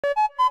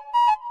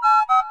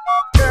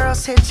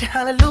Girls hit you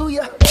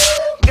hallelujah.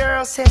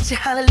 Girls hit you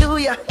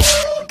hallelujah.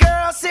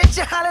 Girls hit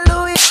you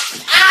hallelujah.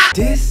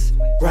 This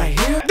right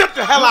here. Get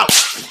the hell out.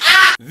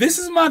 This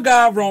is my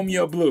guy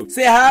Romeo Blue.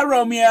 Say hi,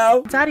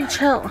 Romeo. Daddy,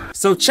 chill.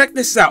 So check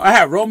this out. I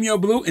had Romeo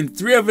Blue and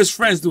 3 of his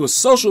friends do a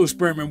social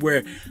experiment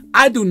where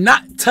I do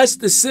not touch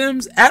The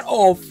Sims at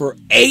all for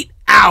 8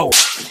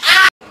 hours.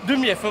 Do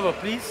me a favor,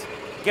 please.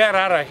 Get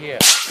out of here.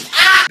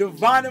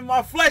 Divine in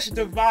my flesh,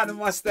 divine in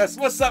my steps.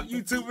 What's up,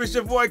 YouTube? It's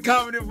your boy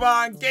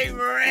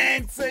Kamithediviinegamer,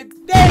 and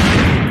today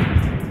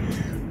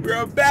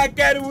we're back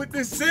at it with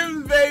The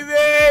Sims,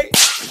 baby.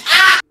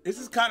 This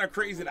is kind of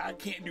crazy that I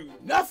can't do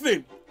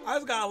nothing. I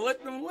just gotta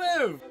let them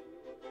live.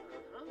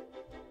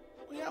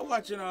 Well, yeah,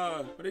 watching,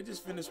 but they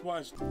just finished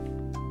watching.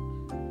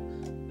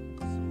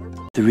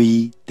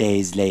 3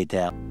 days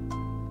later.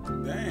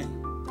 Dang,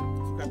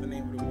 I forgot the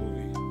name of the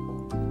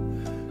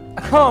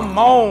movie. Come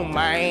on,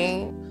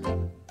 man.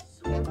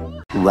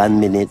 1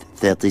 minute,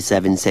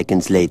 37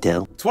 seconds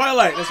later.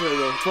 Twilight, that's where it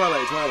goes.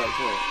 Twilight.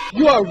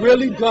 You are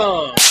really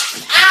dumb.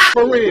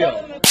 For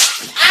real.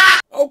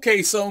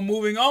 Okay, so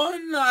moving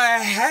on, I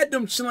had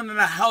them chilling in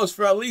the house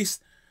for at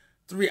least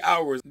 3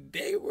 hours.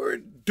 They were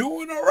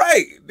doing all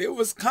right. They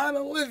was kind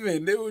of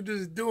living. They were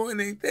just doing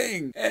their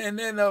thing. And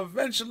then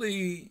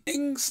eventually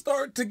things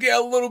start to get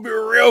a little bit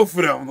real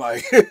for them.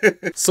 Like,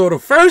 so the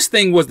first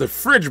thing was the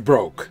fridge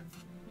broke.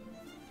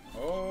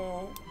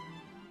 Oh,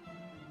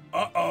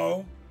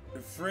 uh-oh, the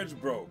fridge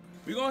broke.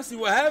 We're gonna see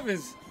what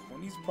happens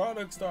when these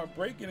products start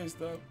breaking and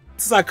stuff.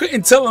 Since I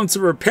couldn't tell them to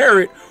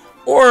repair it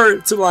or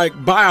to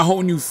like buy a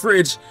whole new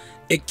fridge,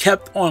 it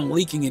kept on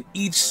leaking and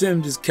each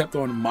sim just kept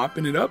on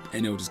mopping it up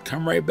and it would just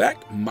come right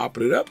back, mop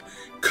it up,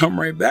 come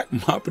right back,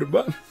 mop it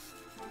up.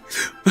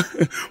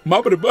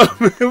 Mop it up.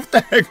 What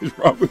the heck is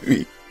wrong with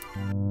me?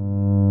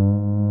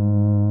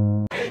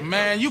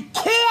 Man, you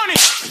corny.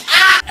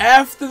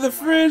 After the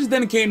fridge,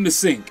 then came the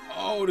sink.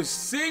 Oh, the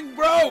sink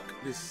broke.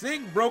 The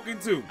sink broke in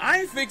two. I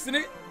ain't fixing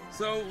it,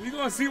 so we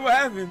gonna see what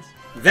happens.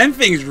 Then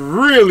things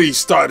really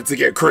started to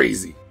get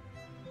crazy.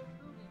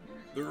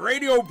 The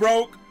radio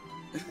broke.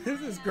 This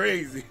is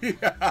crazy.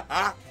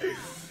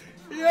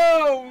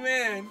 Yo,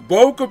 man.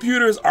 Both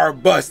computers are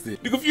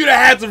busted. The computer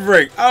had to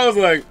break. I was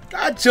like,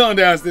 I'm chilling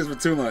downstairs for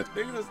too much.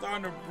 Things are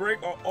starting to break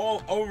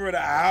all over the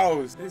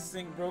house. This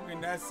sink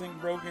broken, that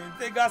sink broken.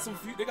 They got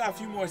a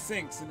few more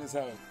sinks in this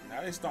house.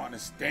 Now they're starting to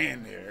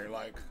stand there.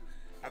 Like,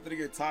 after they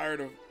get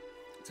tired of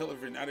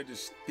television, now they're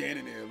just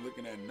standing there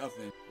looking at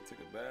nothing. Take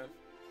a bath.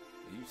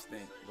 You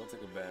stink. Go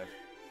take a bath.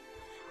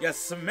 Yeah,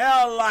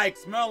 smell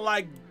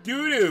like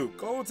doo-doo.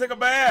 Go take a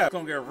bath. It's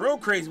gonna get real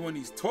crazy when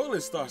these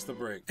toilets starts to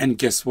break. And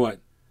guess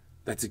what?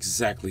 That's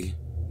exactly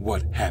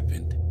what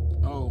happened.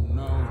 Oh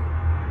no.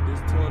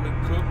 This toilet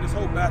cooked. This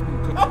whole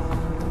bathroom cooked.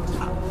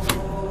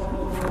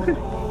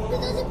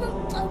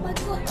 Oh my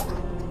God.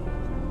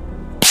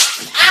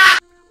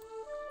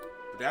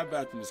 That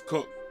bathroom is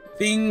cooked.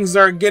 Things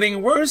are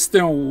getting worse.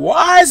 Then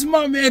why is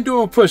my man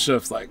doing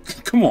push-ups?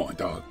 Like, come on,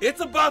 dog.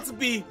 It's about to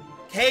be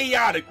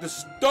chaotic. The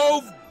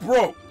stove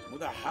broke. Will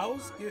the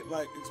house get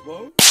like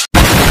explode?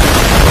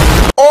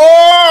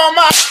 Oh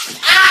my.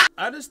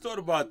 I just thought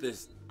about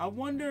this. I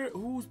wonder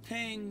who's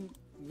paying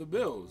the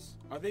bills.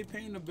 Are they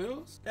paying the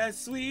bills? That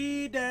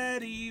sweet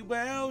daddy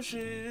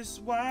Welsh's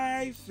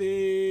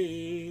wifey.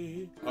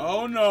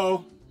 Oh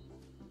no.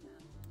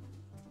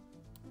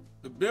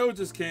 The bill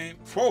just came.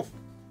 Whoa.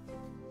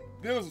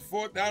 Bills is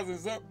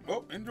 4,000 up.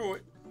 Oh, enjoy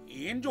it.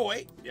 Enjoy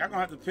it. Y'all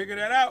gonna have to figure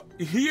that out.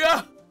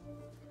 Yeah.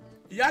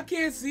 Y'all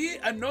can't see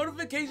it. A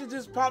notification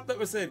just popped up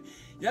and said,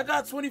 y'all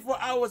got 24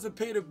 hours to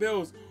pay the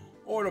bills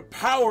or the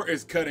power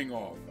is cutting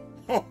off.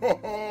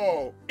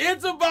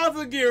 It's about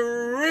to get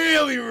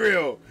really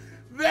real.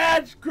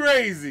 That's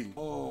crazy.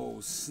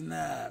 Oh,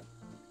 snap.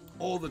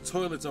 All the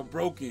toilets are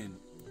broken.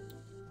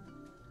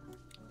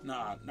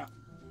 Nah.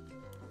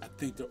 I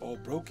think they're all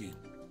broken.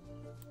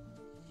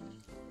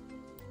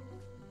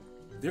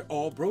 They're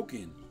all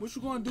broken. What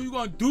you gonna do? You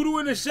gonna doodle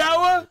in the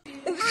shower?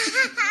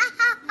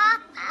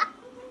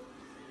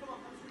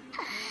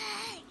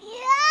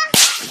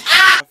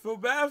 I feel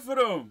bad for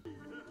them.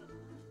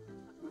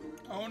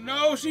 Oh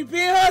no, she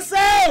peed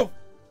herself.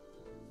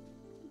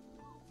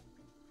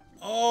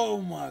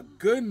 Oh my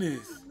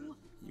goodness.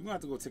 You gonna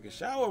have to go take a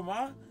shower,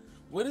 ma.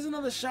 Well, there's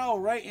another shower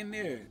right in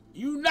there.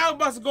 You not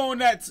about to go in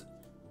that.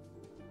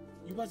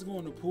 You about to go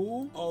in the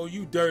pool? Oh,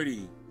 you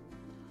dirty.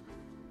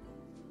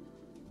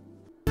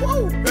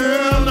 Whoa.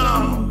 Hell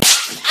no.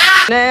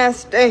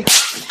 Nasty.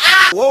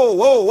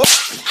 Whoa.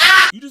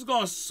 You just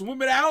gonna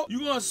swim it out?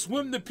 You gonna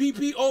swim the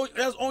pee-pee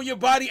that's on your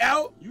body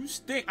out? You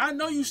stink. I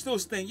know you still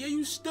stink. Yeah,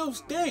 you still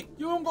stink.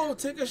 You don't go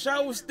take a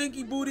shower with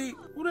stinky booty.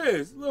 Who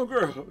this? Little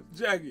girl.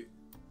 Jacket.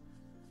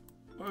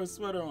 Or a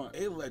sweater on.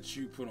 It lets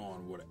you put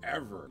on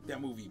whatever. That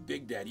movie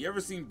Big Daddy. You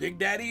ever seen Big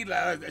Daddy?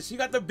 Like, she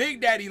got the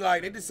Big Daddy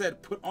like. They just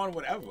said put on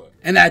whatever.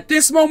 And at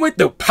this moment,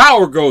 the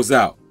power goes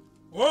out.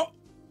 Whoa.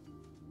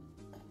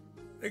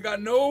 They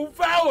got no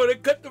power. They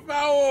cut the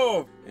power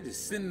off. They're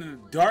just sitting in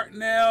the dark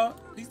now.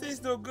 These days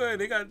still good.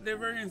 They're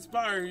very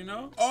inspired, you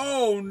know?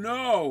 Oh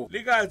no.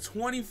 They got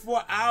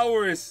 24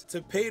 hours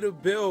to pay the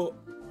bill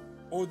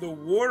or the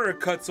water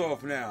cuts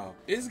off now.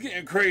 It's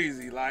getting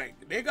crazy.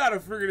 Like, they gotta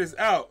figure this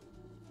out.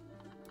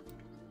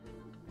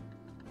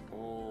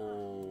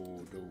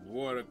 Oh, the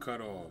water cut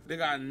off. They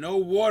got no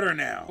water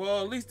now.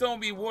 Well, at least don't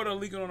be water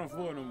leaking on the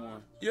floor no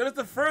more. Yo, that's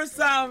the first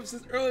time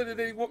since earlier that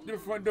they walked to the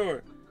front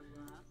door.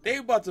 They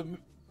about to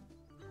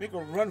make a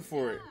run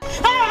for it.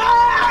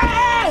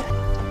 Why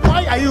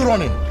are you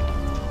running?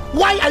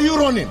 Why are you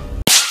running?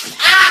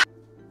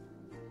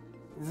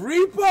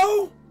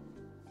 Repo?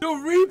 The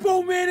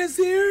Repo Man is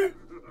here?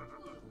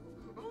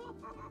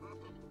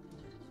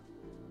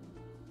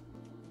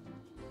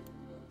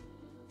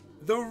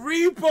 The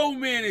Repo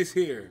Man is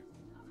here.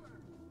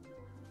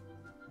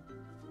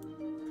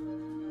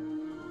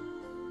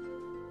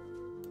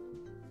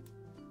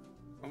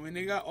 I mean,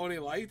 they got all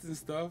their lights and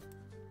stuff,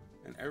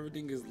 and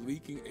everything is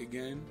leaking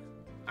again.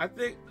 I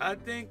think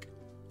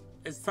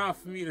it's time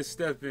for me to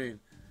step in.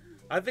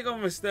 I think I'm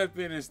gonna step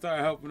in and start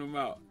helping them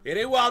out. Yeah,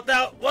 they walked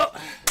out. Well,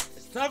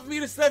 it's time for me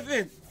to step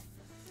in.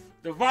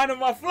 Divine of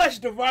my flesh,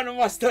 divine of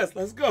my studs.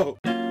 Let's go.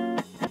 The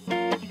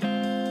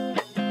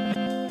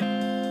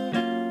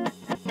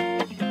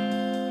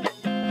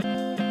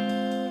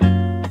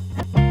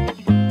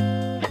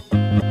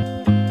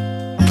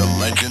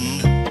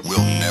legend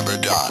will never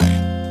die.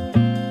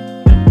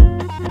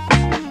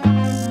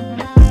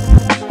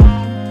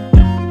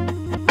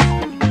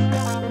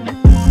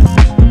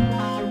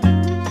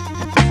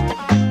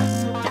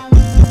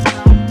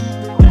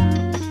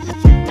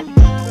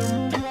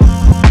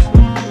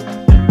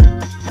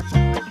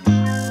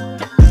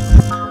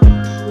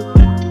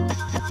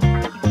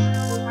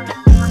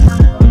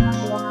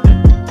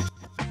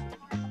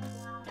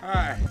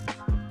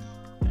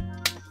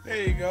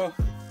 There you go.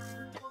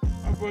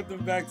 I brought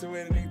them back to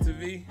where they need to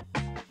be.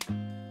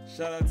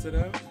 Shout out to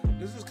them.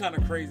 This was kind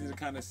of crazy to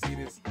kind of see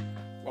this,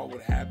 what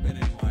would happen,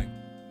 and like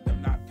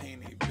them not paying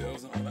their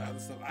bills and all that other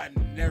stuff. I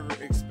never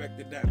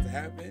expected that to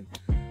happen,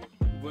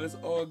 but it's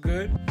all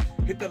good.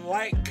 Hit the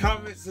like,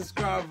 comment,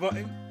 subscribe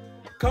button.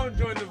 Come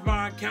join the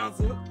Divine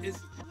Council. It's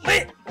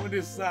lit on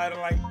this side,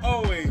 and like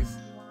always,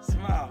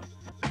 smile,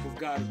 because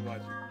God is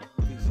watching.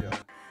 Peace, y'all.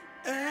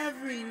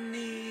 Every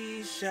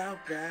knee shall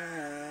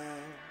bow.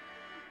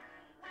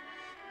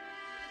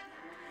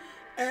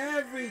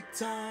 Every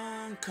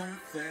tongue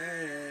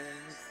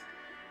confess.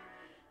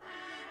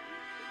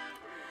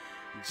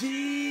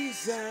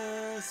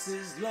 Jesus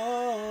is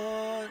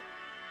Lord.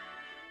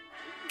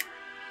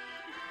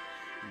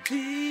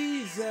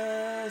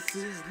 Jesus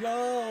is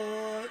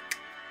Lord.